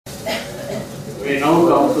We now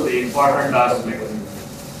come to the important aspect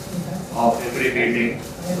of every meeting,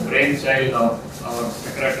 the brainchild of our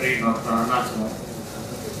Secretary, Dr.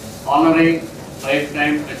 Arunachala, honoring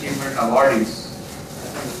Lifetime Achievement Awardees,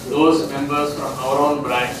 those members from our own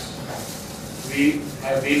branch. We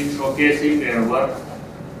have been showcasing their work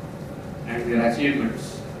and their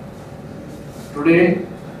achievements. Today,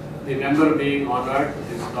 the member being honored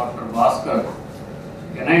is Dr. Bhaskaran.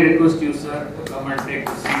 Can I request you, sir, to come and take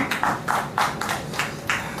the seat?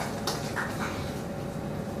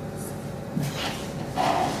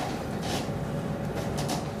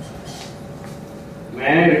 May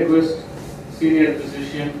I request Senior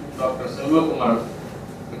Physician Dr. Selvakumar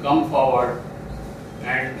to come forward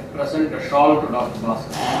and present a shawl to Dr.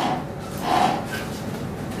 Bhaskaran.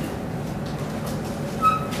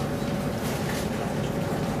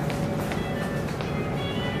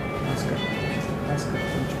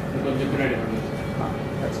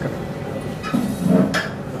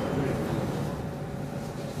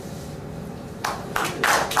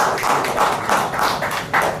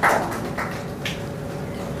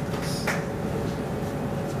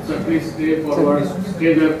 So please stay forward,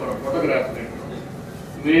 stay there for a photograph later.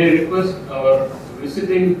 May I request our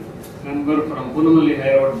visiting member from Punamalli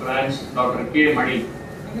High Road branch, Dr. K. Mani,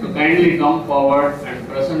 to kindly come forward and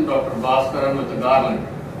present Dr. Bhaskaran with a garland.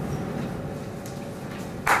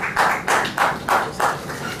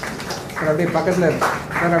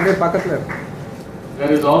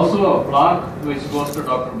 There is also a plaque which goes to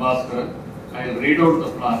Dr. Bhaskaran. I will read out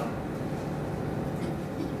the plaque.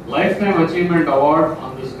 Lifetime Achievement Award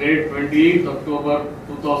on this date, 28th October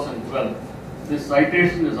 2012. This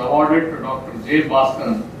citation is awarded to Dr. J.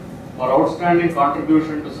 Bhaskaran for outstanding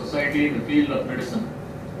contribution to society in the field of medicine.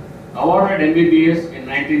 Awarded MBBS in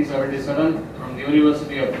 1977 from the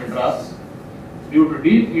University of Madras. Due to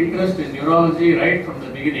deep interest in neurology right from the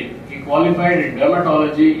beginning, he qualified in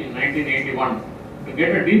dermatology in 1981 to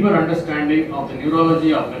get a deeper understanding of the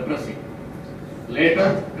neurology of leprosy.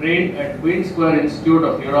 Later, trained at Queen Square Institute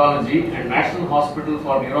of Neurology and National Hospital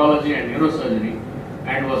for Neurology and Neurosurgery,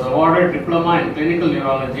 and was awarded Diploma in Clinical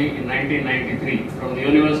Neurology in 1993 from the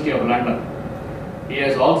University of London. He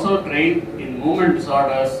has also trained in movement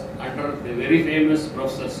disorders under the very famous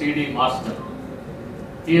Professor C.D. Master.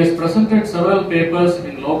 He has presented several papers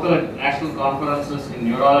in local and national conferences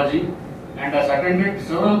in neurology and has attended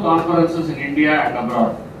several conferences in India and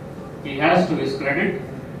abroad. He has, to his credit,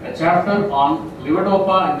 a chapter on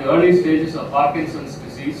levodopa in the early stages of Parkinson's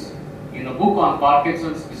disease in a book on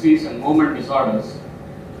Parkinson's disease and movement disorders.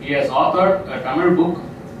 He has authored a Tamil book,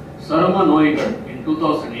 Saruma Noigal, in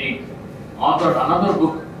 2008, authored another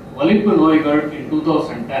book, Valippu Noigal, in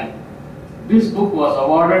 2010. This book was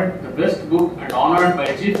awarded the best book and honored by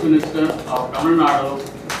Chief Minister of Tamil Nadu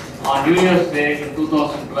on New Year's Day in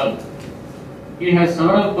 2012. He has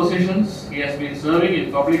several positions. He has been serving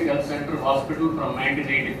in Public Health Center Hospital from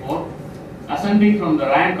 1984, ascending from the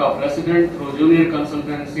rank of resident through junior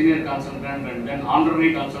consultant, senior consultant, and then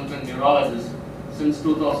honorary consultant neurologist since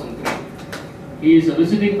 2003. He is a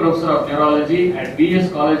visiting professor of neurology at BS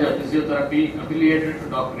College of Physiotherapy affiliated to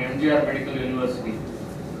Dr. MGR Medical University.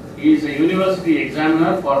 He is a university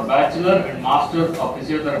examiner for Bachelor and Master of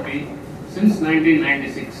Physiotherapy since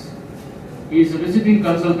 1996. He is a visiting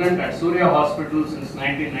consultant at Surya Hospital since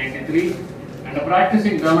 1993 and a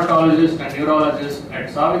practicing dermatologist and neurologist at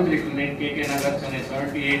Savitri Clinic, KK Nagar, Chennai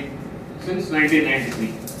 78 since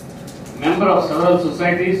 1993. Member of several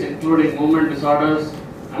societies including Movement Disorders,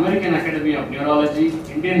 American Academy of Neurology,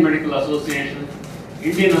 Indian Medical Association,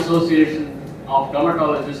 Indian Association of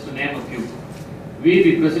Dermatologists, to name a few. We,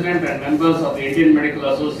 the President and members of the Indian Medical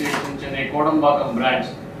Association Chennai Kodambakam branch,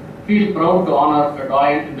 feel proud to honor a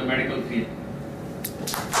doyen in the medical field.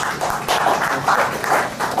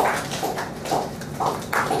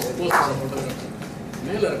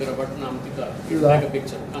 Take a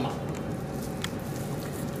picture. Come on.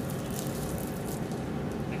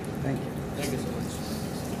 Thank you. Thank you so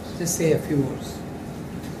much. Just say a few words.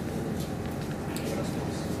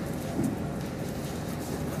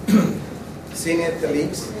 Senior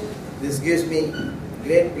colleagues, this gives me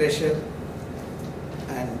great pleasure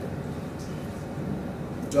and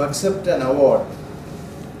to accept an award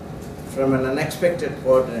from an unexpected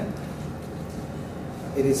quadrant.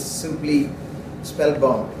 It is simply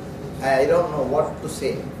spellbound. I don't know what to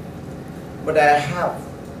say, but I have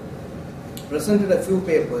presented a few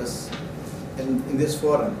papers in this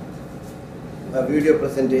forum, a video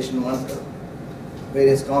presentation, one for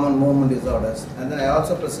various common movement disorders, and then I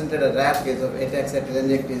also presented a rare case of ataxia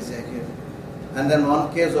telangiectasia here, and then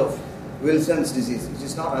one case of Wilson's disease, which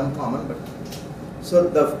is not uncommon, but so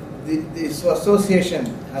the this association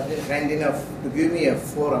has been kind enough to give me a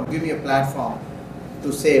forum, give me a platform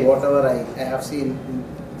to say whatever I have seen,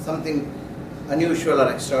 something unusual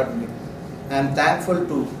or extraordinary. I am thankful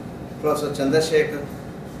to Professor Chandrasekhar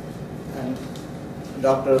and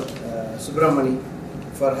Dr. Subramani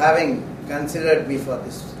for having considered me for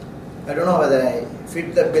this. I don't know whether I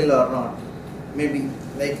fit the bill or not. Maybe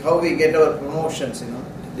like how we get our promotions,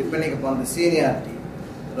 depending upon the seniority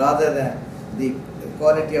rather than the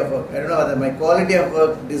quality of work. I don't know whether my quality of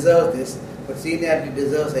work deserves this, but seniority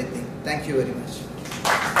deserves, I think. Thank you very much.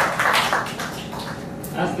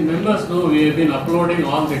 As the members know, we have been uploading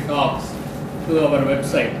all the talks to our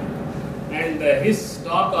website. And his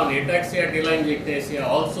talk on ataxia telangiectasia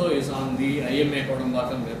also is on the IMA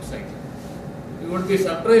Kodambakkam website. You would be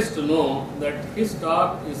surprised to know that his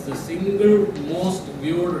talk is the single most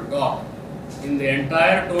viewed talk in the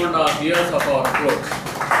entire 2.5 years of our approach.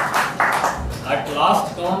 At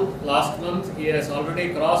last count, last month, he has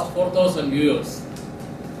already crossed 4,000 viewers.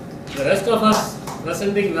 The rest of us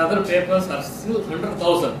presenting in other papers are still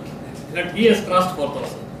 100,000, and he has crossed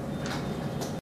 4,000.